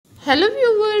Hello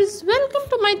viewers, welcome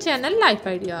to my channel Life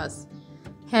Ideas.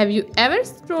 Have you ever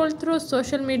scrolled through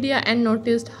social media and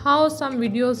noticed how some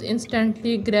videos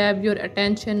instantly grab your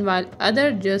attention while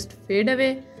others just fade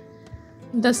away?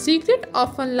 The secret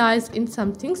often lies in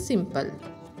something simple: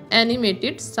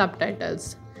 animated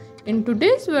subtitles. In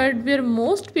today's world where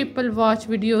most people watch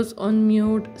videos on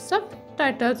mute,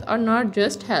 subtitles are not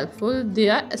just helpful, they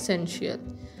are essential.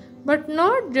 But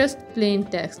not just plain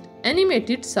text,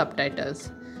 animated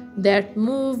subtitles that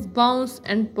move, bounce,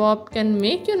 and pop can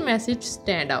make your message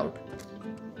stand out,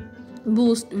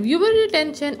 boost viewer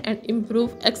retention, and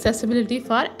improve accessibility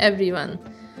for everyone.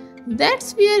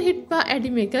 That's where HitPaw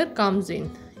Edimakor comes in.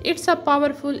 It's a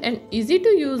powerful and easy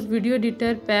to use video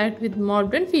editor packed with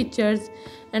modern features,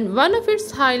 and one of its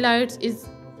highlights is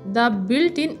the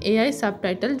built-in AI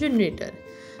subtitle generator.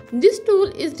 This tool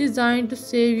is designed to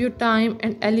save you time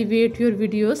and elevate your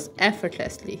videos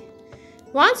effortlessly.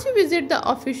 Once you visit the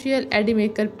official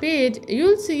Edimakor page,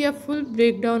 you'll see a full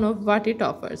breakdown of what it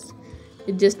offers.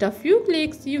 With just a few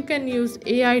clicks, you can use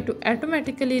AI to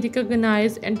automatically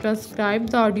recognize and transcribe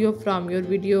the audio from your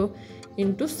video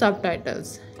into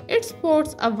subtitles. It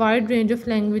supports a wide range of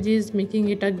languages, making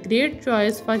it a great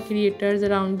choice for creators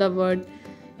around the world.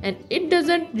 And it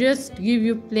doesn't just give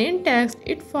you plain text,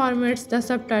 it formats the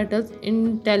subtitles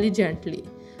intelligently,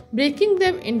 breaking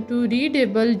them into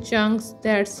readable chunks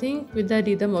that sync with the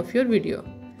rhythm of your video.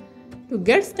 To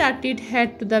get started,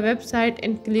 head to the website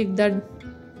and click the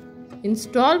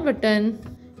install button.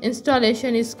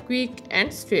 Installation is quick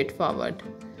and straightforward.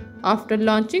 After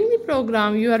launching the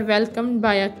program, you are welcomed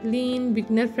by a clean,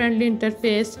 beginner-friendly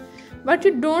interface, but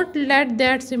you don't let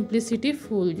that simplicity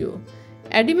fool you.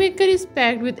 Edimakor is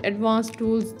packed with advanced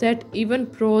tools that even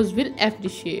pros will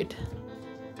appreciate.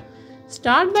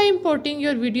 Start by importing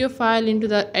your video file into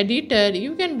the editor.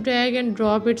 You can drag and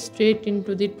drop it straight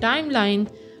into the timeline.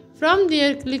 From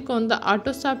there, click on the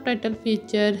auto subtitle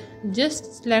feature.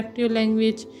 Just select your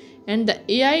language and the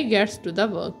AI gets to the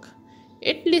work.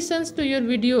 It listens to your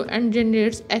video and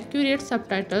generates accurate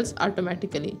subtitles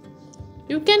automatically.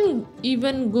 You can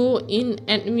even go in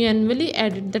and manually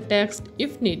edit the text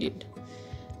if needed.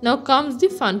 Now comes the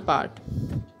fun part.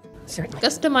 Certainly.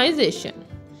 Customization.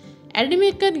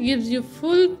 Edimakor gives you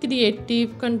full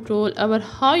creative control over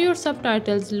how your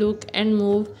subtitles look and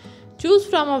move. Choose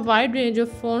from a wide range of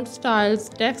font styles,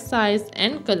 text size,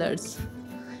 and colors.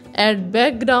 Add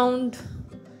background,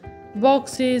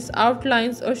 boxes,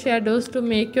 outlines, or shadows to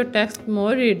make your text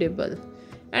more readable.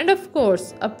 And of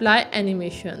course, apply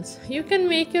animations. You can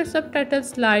make your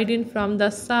subtitles slide in from the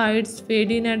sides, fade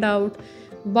in and out,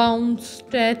 bounce,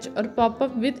 stretch, or pop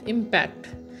up with impact.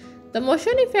 The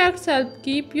motion effects help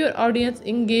keep your audience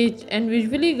engaged and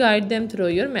visually guide them through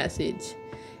your message.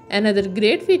 Another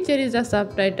great feature is a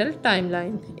subtitle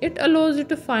timeline. It allows you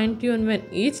to fine-tune when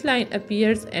each line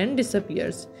appears and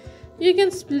disappears. You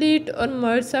can split or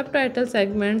merge subtitle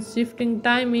segments, shifting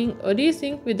timing or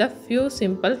resync with a few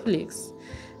simple clicks.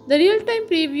 The real-time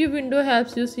preview window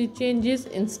helps you see changes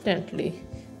instantly.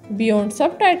 Beyond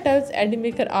subtitles,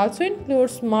 Edimakor also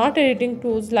includes smart editing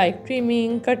tools like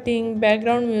trimming, cutting,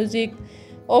 background music,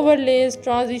 overlays,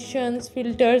 transitions,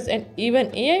 filters, and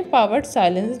even AI-powered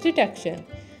silence detection.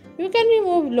 You can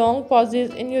remove long pauses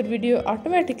in your video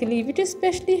automatically, which is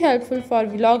especially helpful for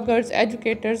vloggers,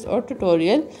 educators, or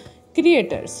tutorial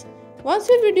creators. Once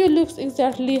your video looks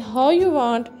exactly how you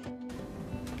want,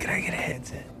 Can I get a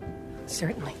headset?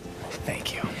 Certainly.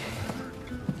 Thank you.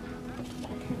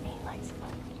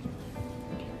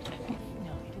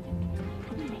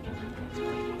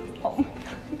 Oh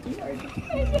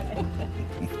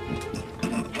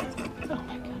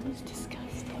my god, it's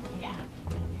disgusting.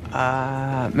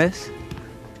 Yeah. Miss?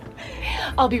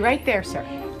 I'll be right there, sir.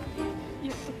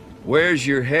 Where's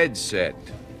your headset?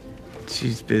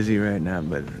 She's busy right now,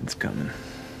 but it's coming.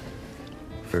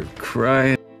 For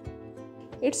crying.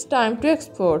 it's time to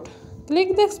export.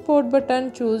 Click the export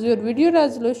button, choose your video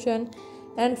resolution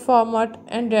and format,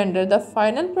 and render the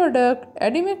final product.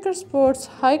 Edimakor supports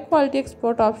high quality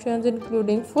export options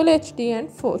including Full HD and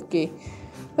 4K.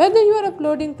 Whether you are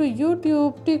uploading to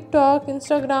YouTube, TikTok,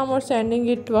 Instagram, or sending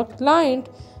it to a client,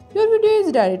 your video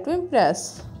is ready to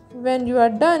impress. When you are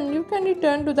done, you can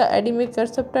return to the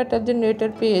Edimakor subtitle generator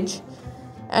page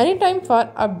anytime for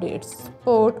updates,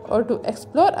 support, or to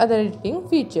explore other editing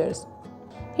features.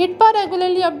 HitPaw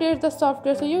regularly updates the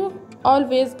software so you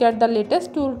always get the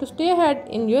latest tool to stay ahead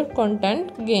in your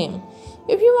content game.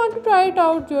 If you want to try it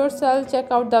out yourself, check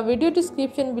out the video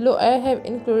description below. I have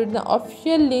included the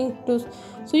official link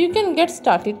so you can get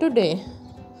started today.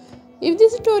 If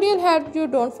this tutorial helped you,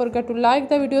 don't forget to like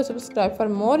the video, subscribe for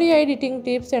more AI editing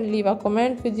tips, and leave a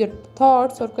comment with your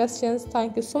thoughts or questions.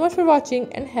 Thank you so much for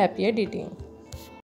watching and happy editing.